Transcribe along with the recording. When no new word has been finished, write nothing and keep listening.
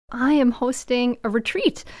I am hosting a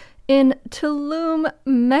retreat in Tulum,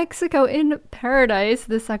 Mexico, in paradise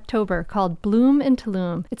this October called Bloom in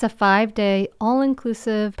Tulum. It's a 5-day,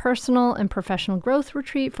 all-inclusive, personal and professional growth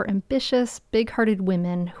retreat for ambitious, big-hearted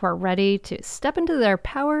women who are ready to step into their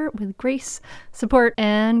power with grace, support,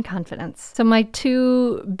 and confidence. So my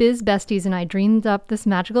two biz besties and I dreamed up this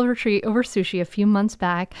magical retreat over sushi a few months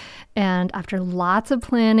back, and after lots of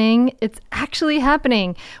planning, it's actually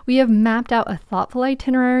happening. We have mapped out a thoughtful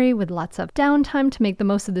itinerary with lots of downtime to make the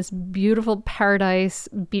most of this beautiful paradise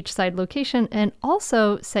beachside location and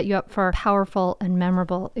also set you up for a powerful and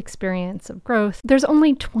memorable experience of growth. There's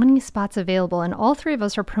only 20 spots available, and all three of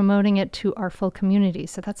us are promoting it to our full community.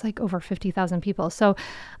 So that's like over 50,000 people. So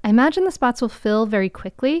I imagine the spots will fill very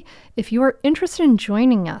quickly. If you are interested in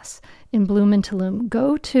joining us in Bloom in Tulum,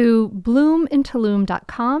 go to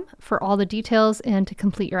bloomintulum.com for all the details and to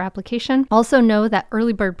complete your application. Also know that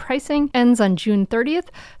early bird pricing ends on June 30th,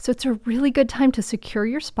 so it's a really good time to secure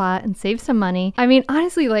your spot and save some money. I mean,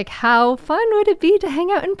 honestly, like, how fun would it be to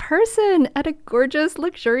hang out in person at a gorgeous,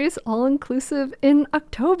 luxurious, all-inclusive in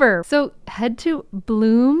October? So head to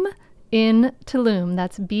Bloom in Tulum.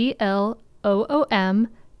 That's Bloom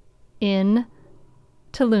in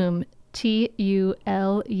Tulum. Tulum.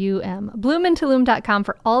 Bloomintulum.com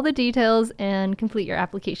for all the details and complete your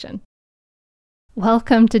application.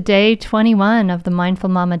 Welcome to day 21 of the Mindful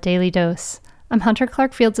Mama Daily Dose. I'm Hunter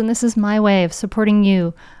Clark-Fields, and this is my way of supporting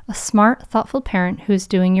you, a smart, thoughtful parent who's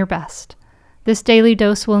doing your best. This daily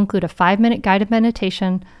dose will include a 5-minute guided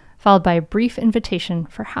meditation, followed by a brief invitation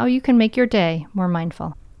for how you can make your day more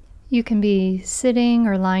mindful. You can be sitting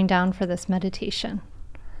or lying down for this meditation.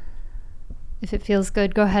 If it feels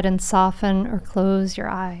good, go ahead and soften or close your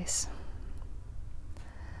eyes.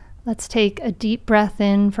 Let's take a deep breath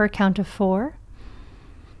in for a count of 4.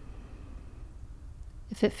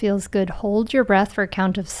 If it feels good, hold your breath for a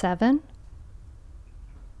count of 7.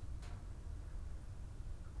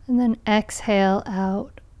 And then exhale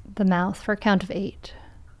out the mouth for a count of 8.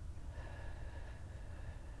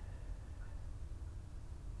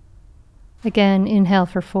 Again, inhale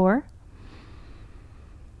for 4.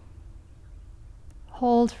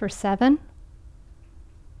 Hold for 7.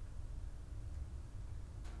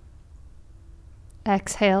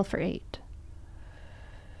 Exhale for 8.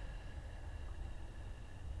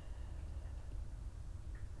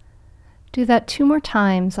 Do that 2 more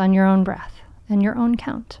times on your own breath and your own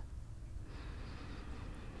count.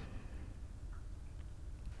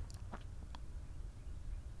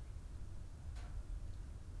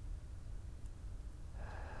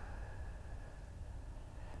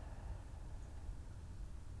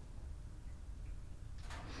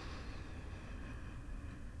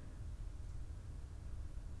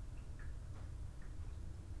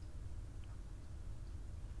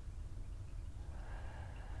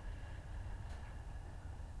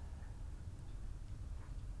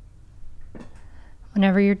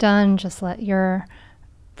 Whenever you're done, just let your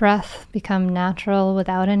breath become natural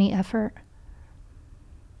without any effort.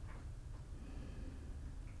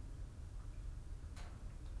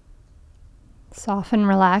 Soften,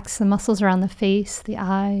 relax the muscles around the face, the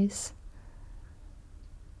eyes,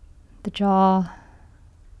 the jaw.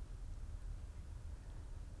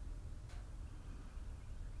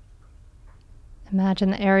 Imagine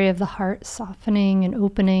the area of the heart softening and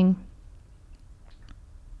opening.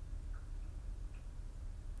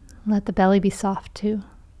 Let the belly be soft too.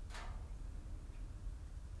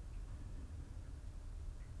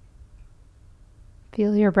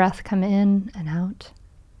 Feel your breath come in and out.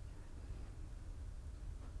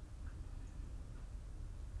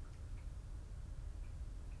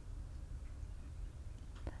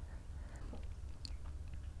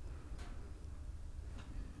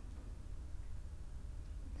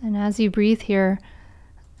 And as you breathe here,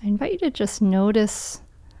 I invite you to just notice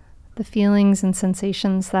the feelings and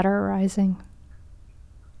sensations that are arising.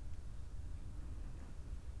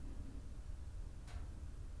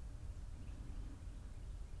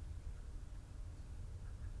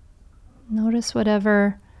 Notice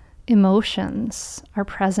whatever emotions are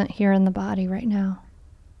present here in the body right now,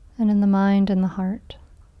 and in the mind and the heart.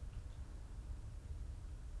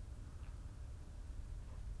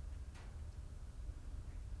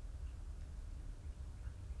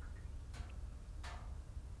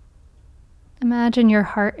 Imagine your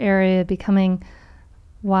heart area becoming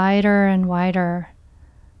wider and wider,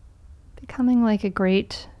 becoming like a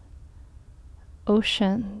great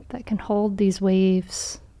ocean that can hold these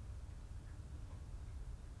waves.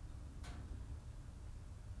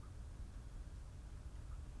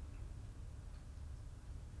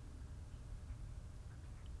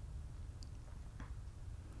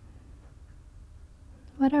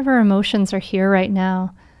 whatever emotions are here right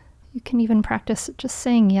now, you can even practice just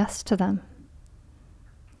saying yes to them.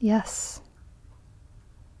 Yes.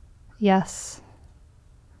 Yes.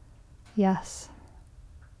 Yes.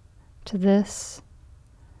 To this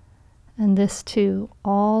and this too.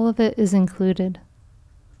 All of it is included.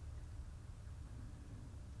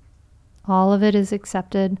 All of it is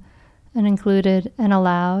accepted and included and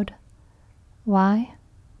allowed. Why?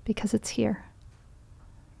 Because it's here.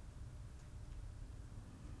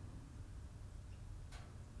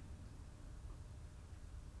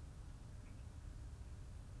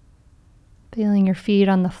 Feeling your feet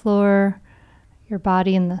on the floor, your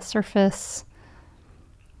body in the surface,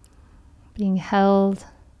 being held,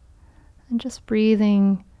 and just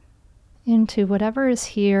breathing into whatever is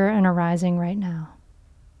here and arising right now.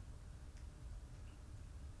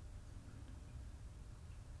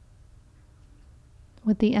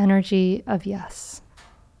 With the energy of yes.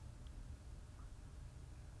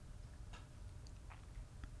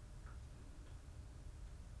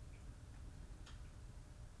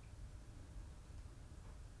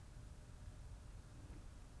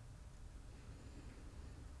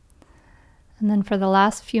 And then for the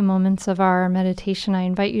last few moments of our meditation, I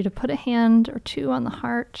invite you to put a hand or two on the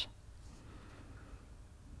heart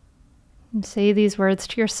and say these words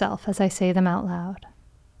to yourself as I say them out loud.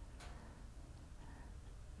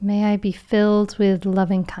 May I be filled with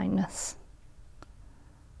loving kindness.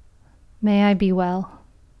 May I be well.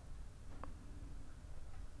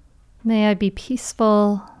 May I be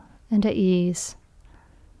peaceful and at ease.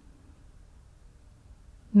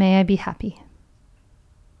 May I be happy.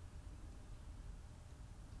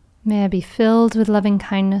 May I be filled with loving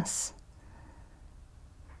kindness.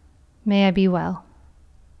 May I be well.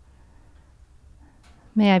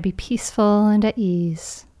 May I be peaceful and at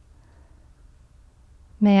ease.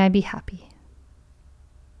 May I be happy.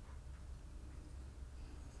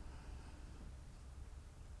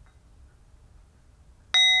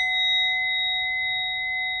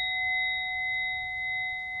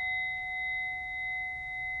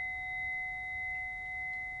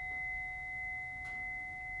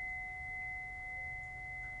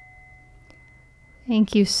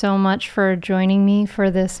 Thank you so much for joining me for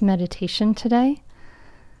this meditation today.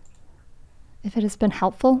 If it has been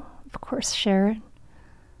helpful, of course, share it.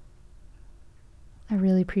 I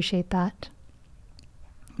really appreciate that.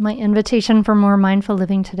 My invitation for more mindful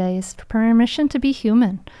living today is for permission to be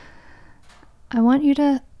human. I want you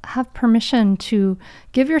to have permission to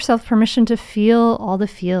give yourself permission to feel all the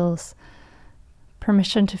feels.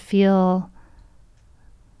 Permission to feel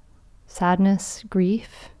sadness,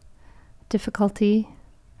 grief, difficulty,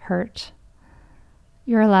 hurt.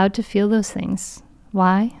 You're allowed to feel those things.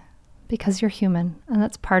 Why? Because you're human, and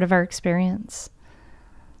that's part of our experience.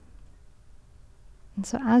 And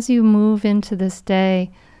so as you move into this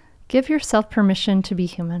day, give yourself permission to be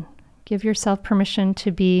human. Give yourself permission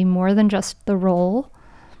to be more than just the role,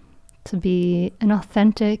 to be an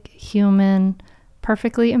authentic, human,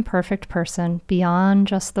 perfectly imperfect person beyond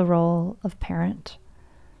just the role of parent.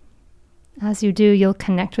 As you do, you'll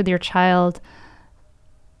connect with your child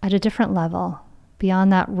at a different level.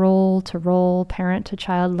 Beyond that role to role, parent to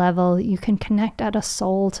child level, you can connect at a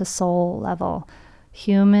soul to soul level,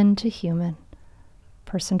 human to human,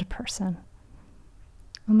 person to person.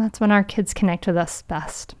 And that's when our kids connect with us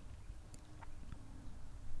best.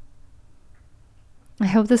 I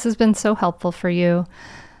hope this has been so helpful for you.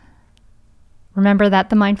 Remember that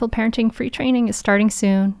the Mindful Parenting free training is starting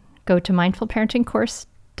soon. Go to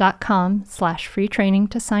mindfulparentingcourse.com/free training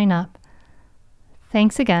to sign up.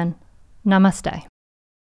 Thanks again. Namaste.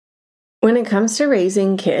 When it comes to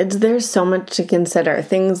raising kids, there's so much to consider.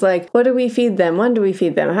 Things like, what do we feed them? When do we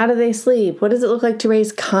feed them? How do they sleep? What does it look like to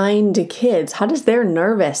raise kind kids? How does their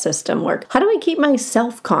nervous system work? How do I keep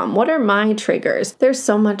myself calm? What are my triggers? There's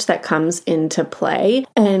so much that comes into play,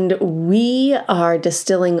 and we are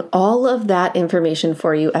distilling all of that information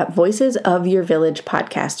for you at Voices of Your Village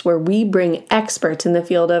podcast, where we bring experts in the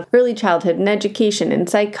field of early childhood and education and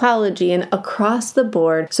psychology and across the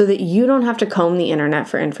board so that you don't have to comb the internet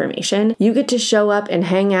for information. You get to show up and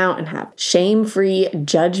hang out and have shame-free,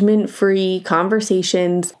 judgment-free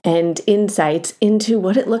conversations and insights into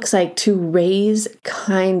what it looks like to raise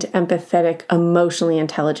kind, empathetic, emotionally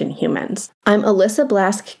intelligent humans. I'm Alyssa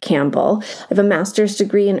Blask Campbell. I have a master's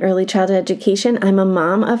degree in early childhood education. I'm a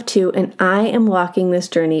mom of 2, and I am walking this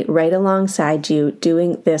journey right alongside you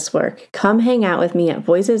doing this work. Come hang out with me at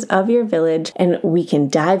Voices of Your Village, and we can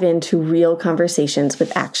dive into real conversations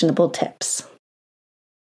with actionable tips.